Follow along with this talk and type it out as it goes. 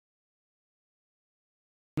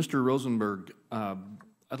Mr. Rosenberg,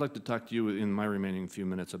 I'd like to talk to you in my remaining few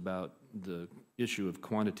minutes about the issue of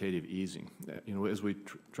quantitative easing. You know, as we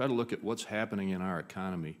try to look at what's happening in our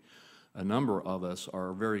economy, a number of us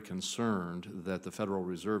are very concerned that the Federal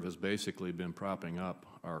Reserve has basically been propping up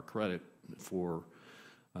our credit for,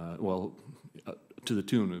 to the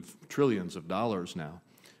tune of trillions of dollars now.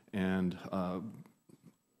 And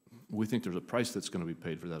we think there's a price that's going to be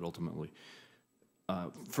paid for that ultimately.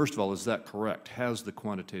 First of all, is that correct? Has the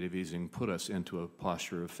quantitative easing put us into a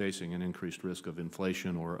posture of facing an increased risk of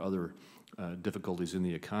inflation or other difficulties in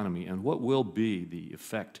the economy? And what will be the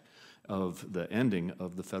effect of the ending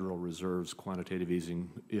of the Federal Reserve's quantitative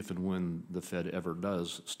easing if and when the Fed ever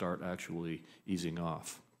does start actually easing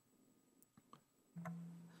off?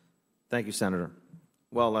 Thank you, Senator.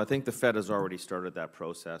 Well, I think the Fed has already started that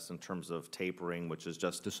process in terms of tapering, which is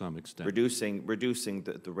just to some extent reducing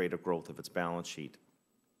the rate of growth of its balance sheet.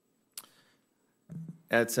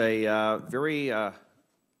 It's a very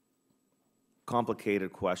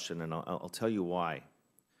complicated question, and I'll tell you why.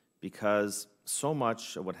 Because so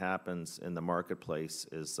much of what happens in the marketplace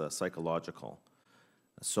is psychological.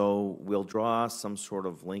 So we'll draw some sort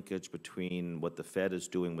of linkage between what the Fed is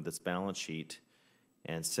doing with its balance sheet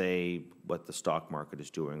and say what the stock market is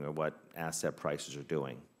doing or what asset prices are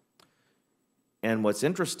doing. And what's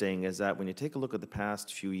interesting is that when you take a look at the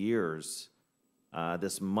past few years,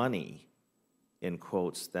 this money, in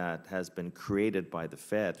quotes, that has been created by the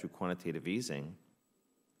Fed through quantitative easing,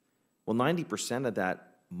 well, 90% of that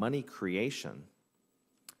money creation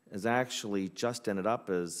has actually just ended up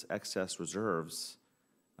as excess reserves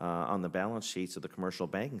on the balance sheets of the commercial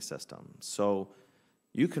banking system. So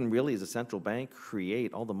you can really, as a central bank,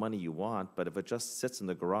 create all the money you want, but if it just sits in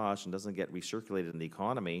the garage and doesn't get recirculated in the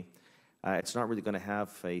economy, it's not really going to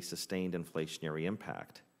have a sustained inflationary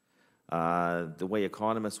impact. The way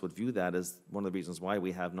economists would view that is one of the reasons why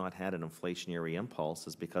we have not had an inflationary impulse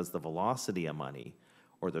is because the velocity of money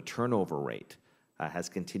or the turnover rate has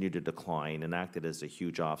continued to decline and acted as a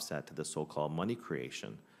huge offset to the so-called money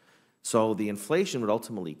creation. So the inflation would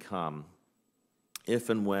ultimately come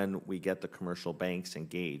if and when we get the commercial banks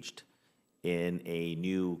engaged in a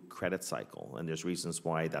new credit cycle. And there's reasons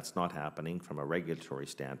why that's not happening from a regulatory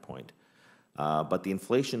standpoint. But the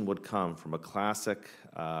inflation would come from a classic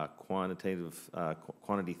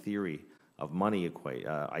quantity theory of money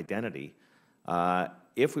identity.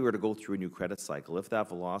 If we were to go through a new credit cycle, if that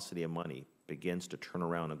velocity of money begins to turn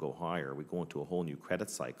around and go higher, we go into a whole new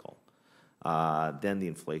credit cycle. Then the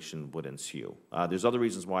inflation would ensue. There's other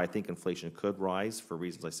reasons why I think inflation could rise for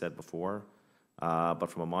reasons I said before, but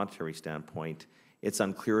from a monetary standpoint, it's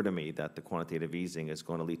unclear to me that the quantitative easing is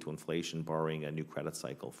going to lead to inflation barring a new credit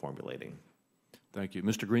cycle formulating. Thank you.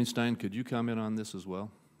 Mr. Greenstean, could you comment on this as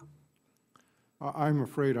well? I'm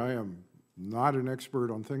afraid I am not an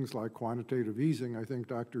expert on things like quantitative easing. I think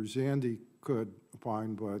Dr. Zandi could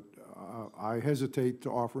opine, but I hesitate to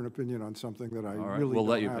offer an opinion on something that I really we'll don't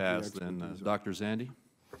let you have pass the then. expertise on. Dr. Zandi?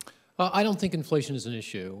 I don't think inflation is an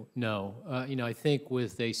issue, no. You know, I think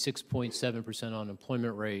with a 6.7%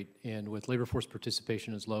 unemployment rate and with labor force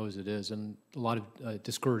participation as low as it is and a lot of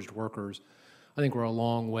discouraged workers, I think we're a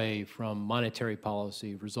long way from monetary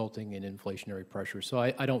policy resulting in inflationary pressure. So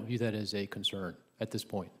I don't view that as a concern at this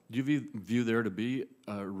point. Do you view there to be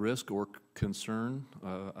a risk or concern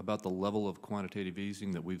about the level of quantitative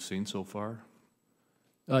easing that we've seen so far?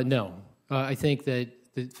 No. I think that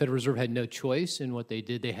the Federal Reserve had no choice in what they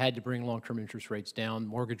did. They had to bring long-term interest rates down,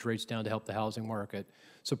 mortgage rates down to help the housing market,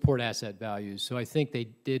 support asset values. So I think they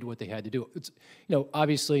did what they had to do. It's, you know,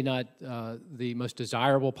 obviously not the most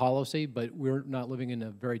desirable policy, but we're not living in a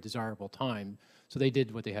very desirable time. So they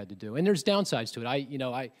did what they had to do. And there's downsides to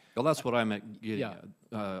it. Well, that's what I'm getting yeah.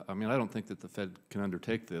 at. I mean, I don't think that the Fed can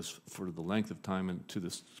undertake this for the length of time and to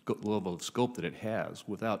the level of scope that it has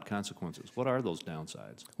without consequences. What are those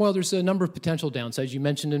downsides? Well, there's a number of potential downsides. You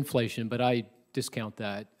mentioned inflation, but I discount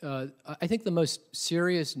that. I think the most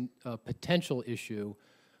serious potential issue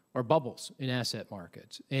are bubbles in asset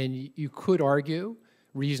markets. And you could argue,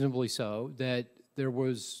 reasonably so, that there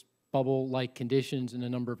was bubble-like conditions in a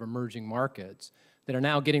number of emerging markets that are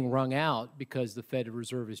now getting wrung out because the Federal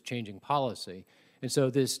Reserve is changing policy. And so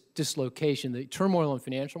this dislocation, the turmoil in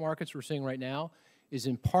financial markets we're seeing right now is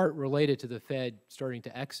in part related to the Fed starting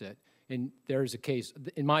to exit. And there's a case,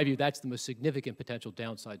 in my view, that's the most significant potential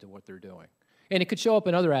downside to what they're doing. And it could show up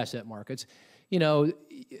in other asset markets. You know,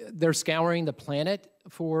 they're scouring the planet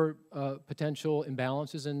for potential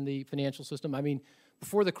imbalances in the financial system. I mean,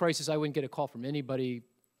 before the crisis, I wouldn't get a call from anybody,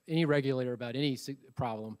 any regulator about any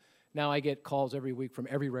problem. Now I get calls every week from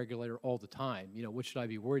every regulator all the time. You know, what should I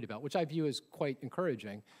be worried about? Which I view as quite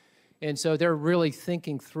encouraging. And so they're really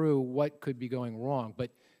thinking through what could be going wrong.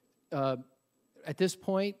 But at this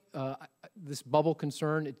point, this bubble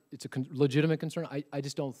concern, it's a legitimate concern. I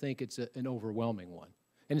just don't think it's an overwhelming one.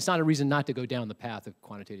 And it's not a reason not to go down the path of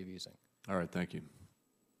quantitative easing. All right, thank you.